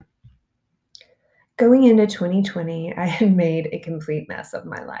Going into 2020, I had made a complete mess of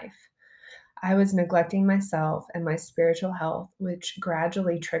my life. I was neglecting myself and my spiritual health, which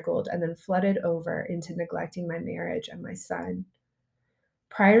gradually trickled and then flooded over into neglecting my marriage and my son.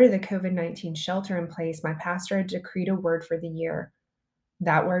 Prior to the COVID-19 shelter in place, my pastor had decreed a word for the year.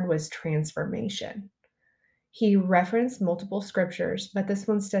 That word was transformation. He referenced multiple scriptures, but this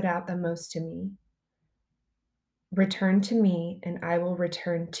one stood out the most to me. Return to me, and I will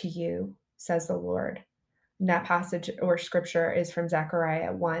return to you, says the Lord. And that passage or scripture is from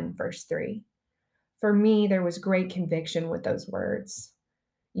Zechariah 1, verse 3. For me, there was great conviction with those words.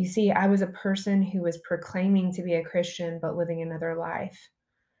 You see, I was a person who was proclaiming to be a Christian but living another life.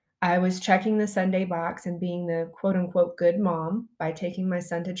 I was checking the Sunday box and being the quote unquote good mom by taking my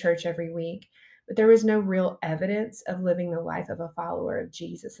son to church every week, but there was no real evidence of living the life of a follower of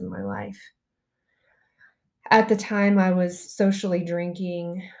Jesus in my life. At the time, I was socially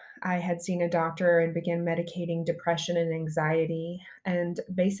drinking. I had seen a doctor and began medicating depression and anxiety. And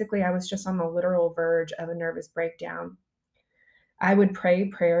basically, I was just on the literal verge of a nervous breakdown. I would pray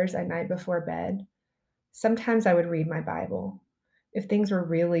prayers at night before bed. Sometimes I would read my Bible. If things were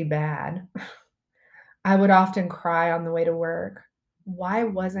really bad, I would often cry on the way to work. Why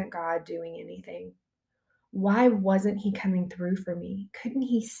wasn't God doing anything? Why wasn't He coming through for me? Couldn't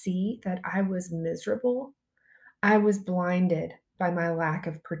He see that I was miserable? I was blinded by my lack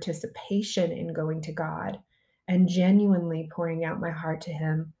of participation in going to God and genuinely pouring out my heart to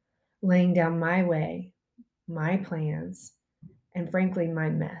Him, laying down my way, my plans, and frankly, my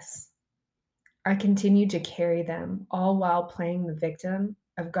mess. I continued to carry them, all while playing the victim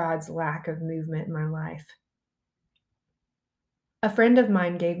of God's lack of movement in my life. A friend of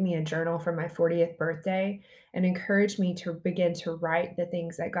mine gave me a journal for my 40th birthday and encouraged me to begin to write the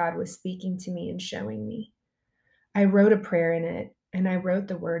things that God was speaking to me and showing me. I wrote a prayer in it, and I wrote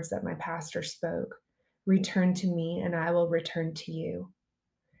the words that my pastor spoke. Return to me, and I will return to you.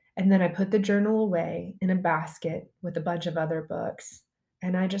 And then I put the journal away in a basket with a bunch of other books,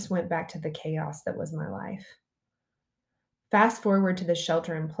 and I just went back to the chaos that was my life. Fast forward to the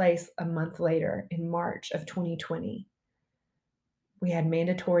shelter in place a month later in March of 2020. We had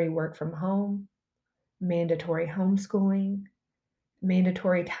mandatory work from home, mandatory homeschooling,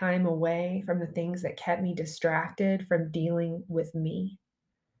 mandatory time away from the things that kept me distracted from dealing with me.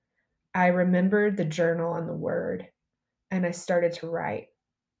 I remembered the journal and the word, and I started to write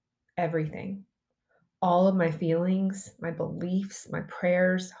everything. All of my feelings, my beliefs, my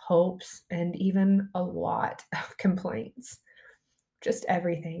prayers, hopes, and even a lot of complaints. Just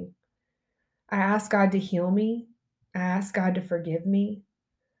everything. I asked God to heal me. I asked God to forgive me.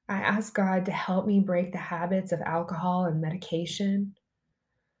 I asked God to help me break the habits of alcohol and medication.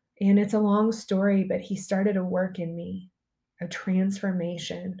 And it's a long story, but He started a work in me, a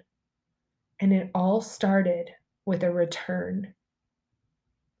transformation. And it all started with a return.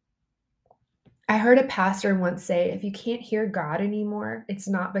 I heard a pastor once say, if you can't hear God anymore, it's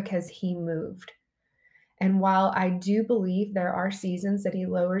not because He moved. And while I do believe there are seasons that He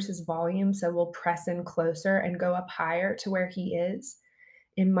lowers His volume so we'll press in closer and go up higher to where He is,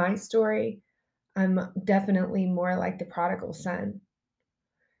 in my story, I'm definitely more like the prodigal son.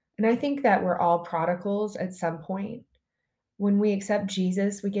 And I think that we're all prodigals at some point. When we accept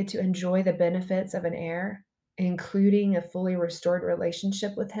Jesus, we get to enjoy the benefits of an heir, including a fully restored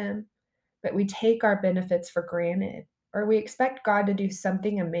relationship with Him. But we take our benefits for granted, or we expect God to do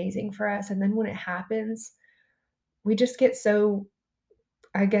something amazing for us. And then when it happens, we just get so,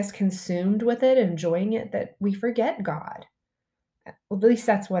 I guess, consumed with it, enjoying it, that we forget God. Well, at least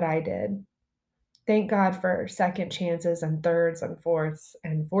that's what I did. Thank God for second chances and thirds and fourths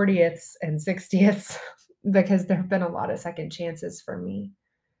and 40ths and 60ths because there have been a lot of second chances for me.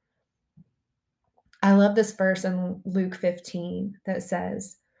 I love this verse in Luke 15 that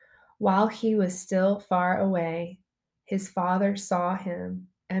says, while he was still far away, his father saw him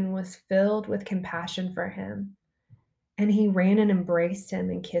and was filled with compassion for him, and he ran and embraced him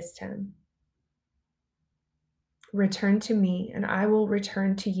and kissed him. Return to me, and I will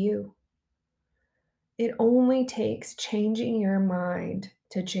return to you. It only takes changing your mind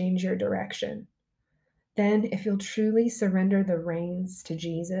to change your direction. Then, if you'll truly surrender the reins to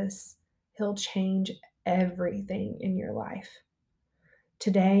Jesus, He'll change everything in your life.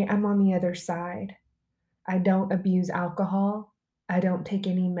 Today, I'm on the other side. I don't abuse alcohol. I don't take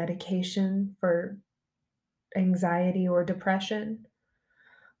any medication for anxiety or depression.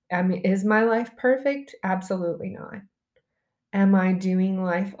 I mean, is my life perfect? Absolutely not. Am I doing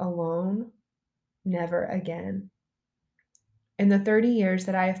life alone? Never again. In the 30 years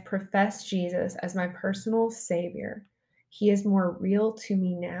that I have professed Jesus as my personal Savior, He is more real to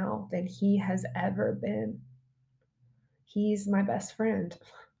me now than he has ever been. He's my best friend.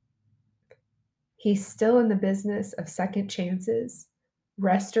 He's still in the business of second chances,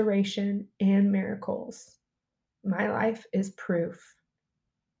 restoration, and miracles. My life is proof.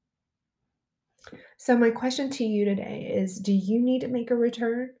 So, my question to you today is, do you need to make a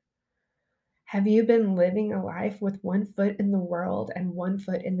return? Have you been living a life with one foot in the world and one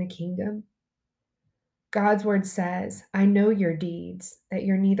foot in the kingdom? God's word says, I know your deeds, that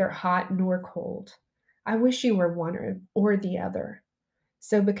you're neither hot nor cold. I wish you were one or the other.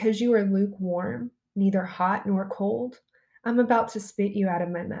 So, because you are lukewarm, neither hot nor cold, I'm about to spit you out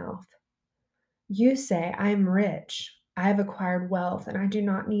of my mouth. You say, I am rich, I have acquired wealth, and I do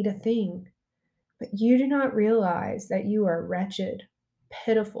not need a thing. But you do not realize that you are wretched,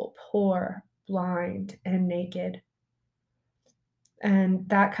 pitiful, poor, blind, and naked. And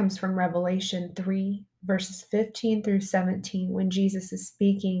that comes from Revelation 3, verses 15 through 17, when Jesus is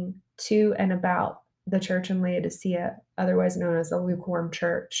speaking to and about the church in Laodicea, otherwise known as the lukewarm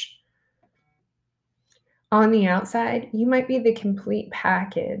church. On the outside, you might be the complete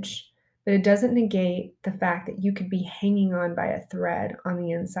package, but it doesn't negate the fact that you could be hanging on by a thread on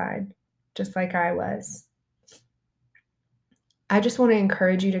the inside, just like I was. I just want to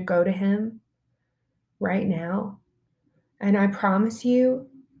encourage you to go to Him right now, and I promise you,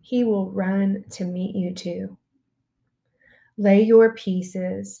 He will run to meet you too. Lay your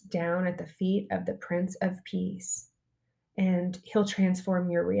pieces down at the feet of the Prince of Peace, and He'll transform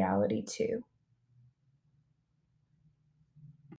your reality too.